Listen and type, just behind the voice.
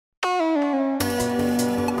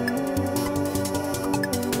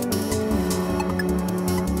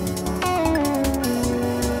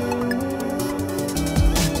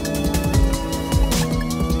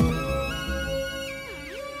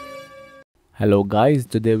Hello guys,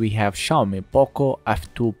 today we have Xiaomi Poco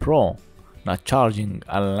F2 Pro, not charging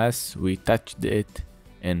unless we touched it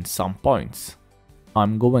in some points.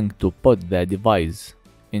 I'm going to put the device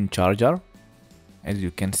in charger. As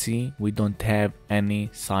you can see, we don't have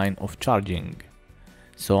any sign of charging.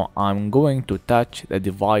 So I'm going to touch the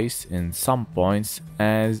device in some points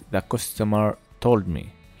as the customer told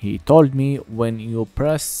me. He told me when you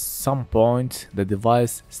press some points, the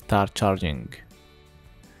device start charging.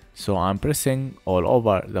 So I'm pressing all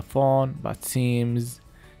over the phone, but seems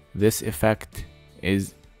this effect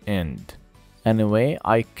is end. Anyway,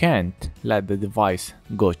 I can't let the device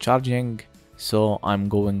go charging, so I'm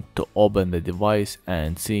going to open the device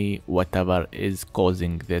and see whatever is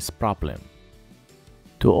causing this problem.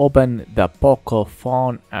 To open the Poco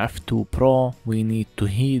phone F2 Pro, we need to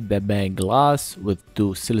heat the back glass with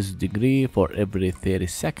 2 Celsius degree for every 30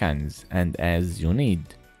 seconds and as you need.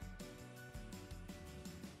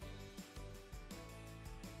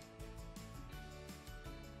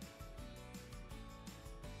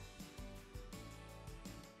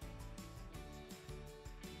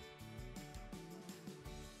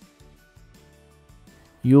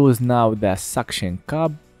 Use now the suction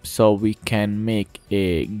cup so we can make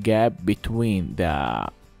a gap between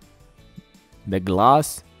the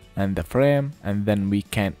glass and the frame, and then we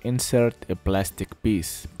can insert a plastic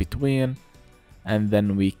piece between, and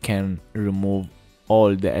then we can remove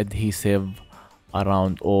all the adhesive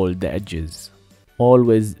around all the edges.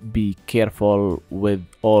 Always be careful with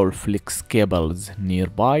all flex cables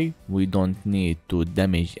nearby. We don't need to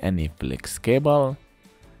damage any flex cable.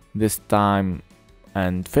 This time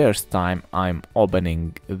and first time I'm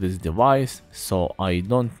opening this device, so I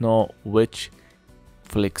don't know which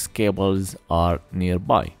flex cables are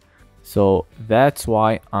nearby. So that's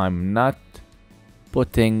why I'm not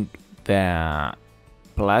putting the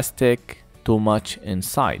plastic too much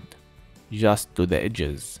inside, just to the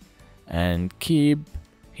edges, and keep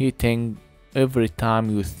heating every time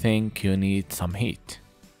you think you need some heat.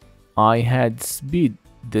 I had speed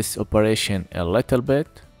this operation a little bit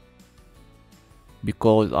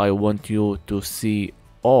because I want you to see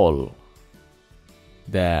all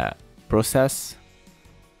the process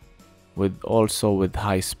with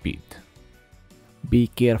high speed. Be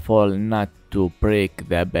careful not to break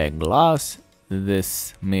the back glass.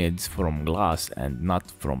 This made from glass and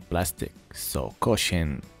not from plastic, so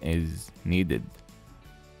caution is needed.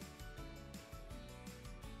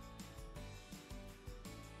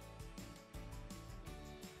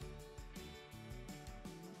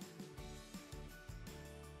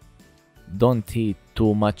 Don't heat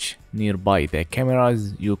too much nearby the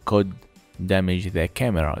cameras, you could damage the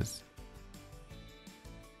cameras.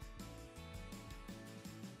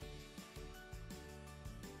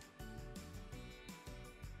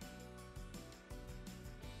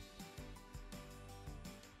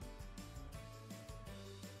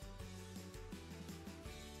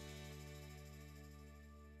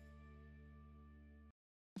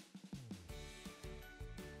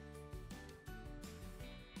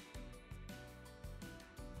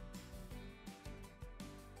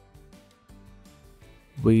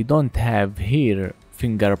 We don't have here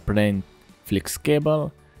fingerprint flex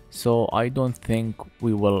cable, so I don't think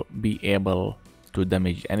we will be able to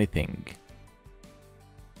damage anything.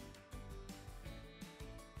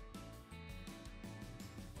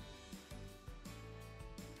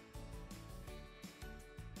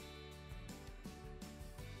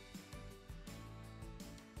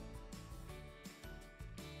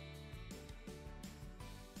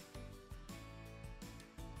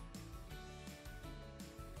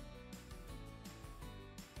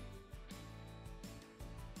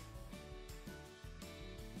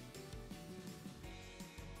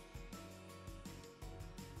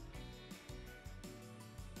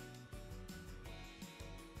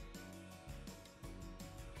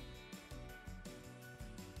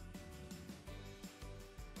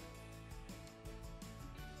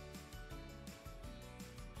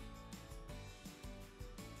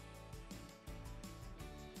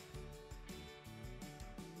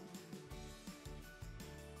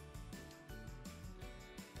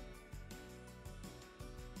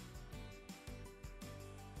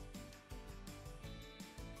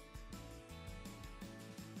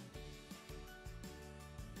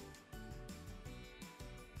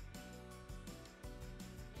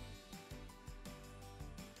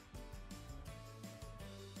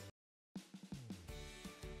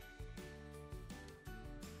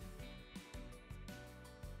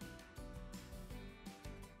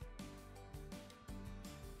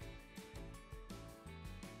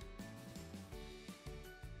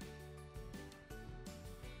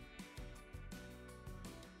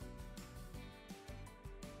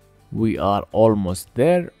 We are almost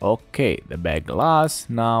there. Okay, the back glass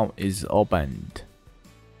now is opened.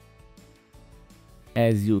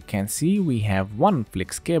 As you can see, we have one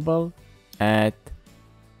flex cable at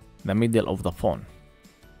the middle of the phone.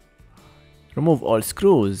 Remove all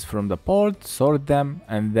screws from the port, sort them,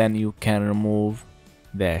 and then you can remove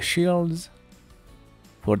the shields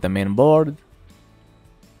for the main board.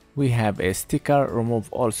 We have a sticker,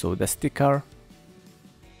 remove also the sticker.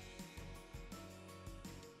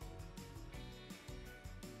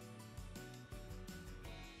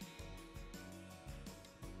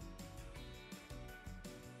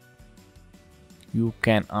 You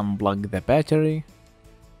can unplug the battery.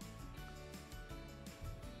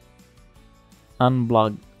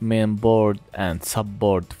 Unplug main board and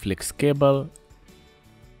subboard flex cable.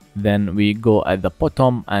 Then we go at the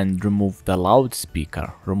bottom and remove the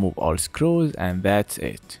loudspeaker. Remove all screws and that's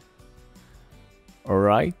it.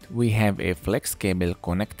 Alright, we have a flex cable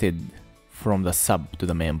connected from the sub to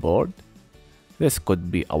the main board. This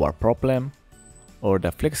could be our problem, or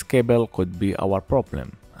the flex cable could be our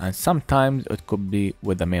problem, and sometimes it could be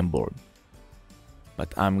with the main board.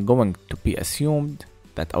 But I'm going to be assumed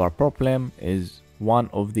that our problem is one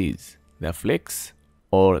of these, the flex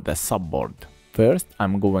or the subboard. First,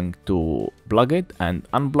 I'm going to plug it and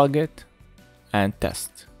unplug it and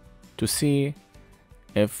test to see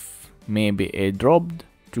if maybe it dropped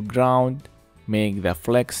to ground, make the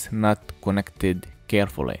flex not connected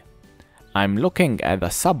carefully. I'm looking at the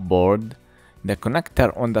subboard. The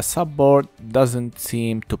connector on the subboard doesn't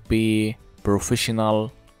seem to be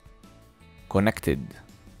professional connected.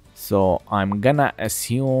 So I'm gonna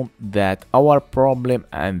assume that our problem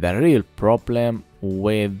and the real problem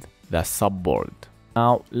with the subboard.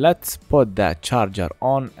 Now let's put the charger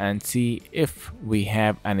on and see if we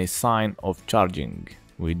have any sign of charging.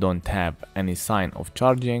 We don't have any sign of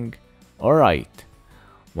charging. Alright,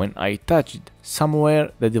 when I touched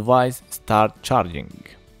somewhere the device start charging.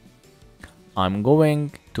 I'm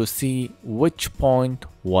going to see which point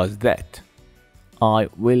was that. I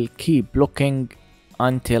will keep looking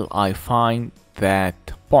until I find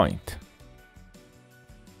that point.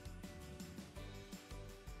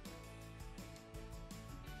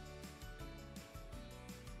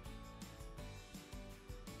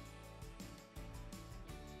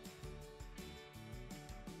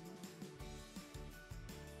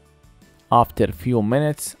 After a few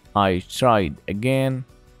minutes, I tried again,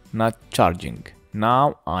 not charging.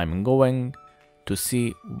 Now I'm going to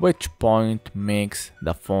see which point makes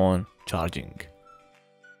the phone charging.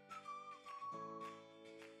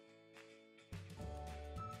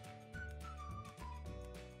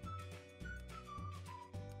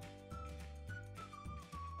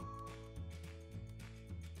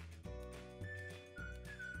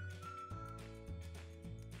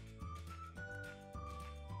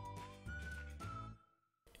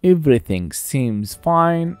 Everything seems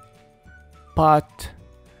fine, but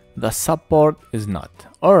the support is not.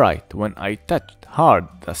 Alright, when I touched hard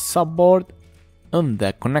the subboard on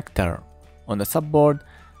the connector on the subboard,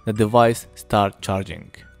 the device start charging.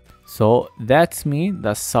 So that's mean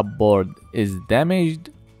the subboard is damaged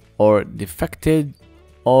or defected,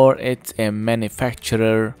 or it's a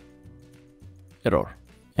manufacturer error.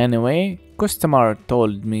 Anyway, customer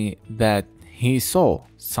told me that he saw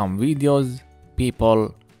some videos,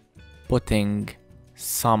 people putting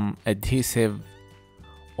some adhesive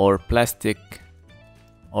or plastic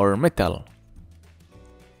or metal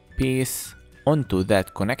piece onto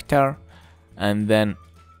that connector, and then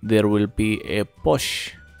there will be a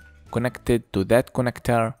push connected to that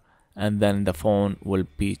connector, and then the phone will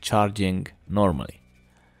be charging normally.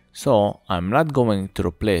 So I'm not going to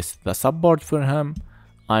replace the subboard for him.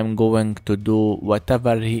 I'm going to do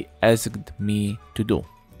whatever he asked me to do.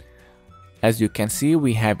 As you can see,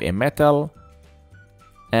 we have a metal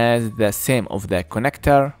as the same of the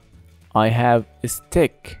connector. I have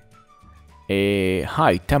stick a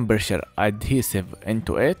high temperature adhesive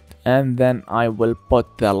into it, and then I will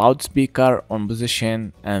put the loudspeaker on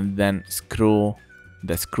position and then screw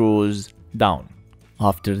the screws down.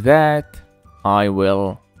 After that, I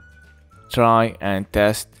will try and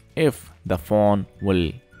test if the phone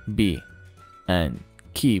will be and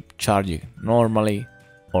keep charging normally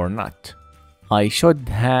or not. I should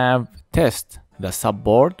have tested the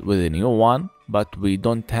subboard with a new one, but we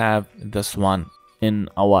don't have this one in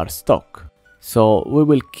our stock. So we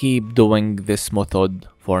will keep doing this method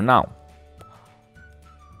for now.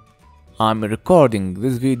 I'm recording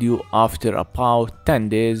this video after about 10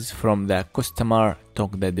 days from the customer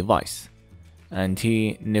took the device and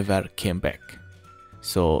he never came back.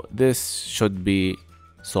 So this should be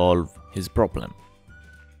solve his problem.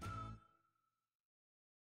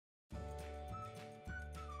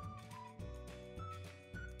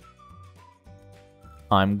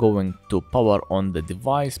 I'm going to power on the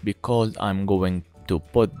device because I'm going to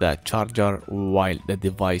put the charger while the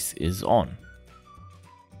device is on.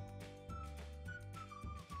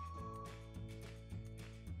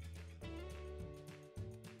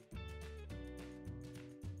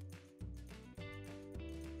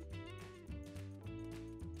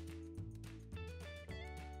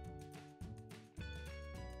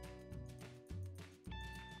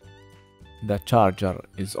 The charger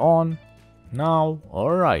is on. Now,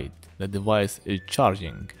 alright, the device is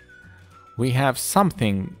charging. We have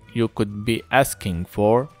something you could be asking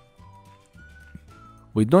for.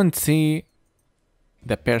 We don't see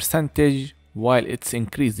the percentage while it's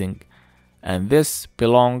increasing, and this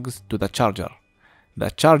belongs to the charger. The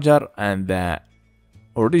charger and the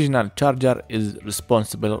original charger is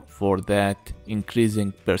responsible for that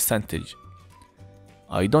increasing percentage.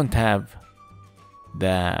 I don't have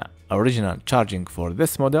the original charging for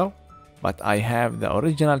this model, but I have the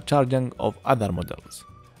original charging of other models,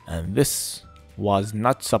 and this was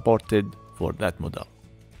not supported for that model.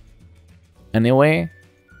 Anyway,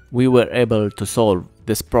 we were able to solve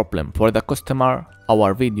this problem for the customer.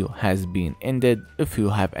 Our video has been ended. If you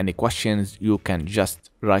have any questions, you can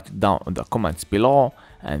just write it down in the comments below.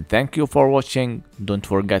 And thank you for watching. Don't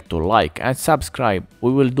forget to like and subscribe.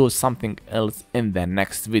 We will do something else in the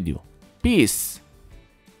next video. Peace!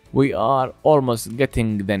 We are almost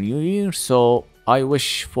getting the new year, so I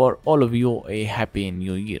wish for all of you a happy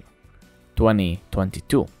new year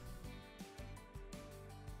 2022.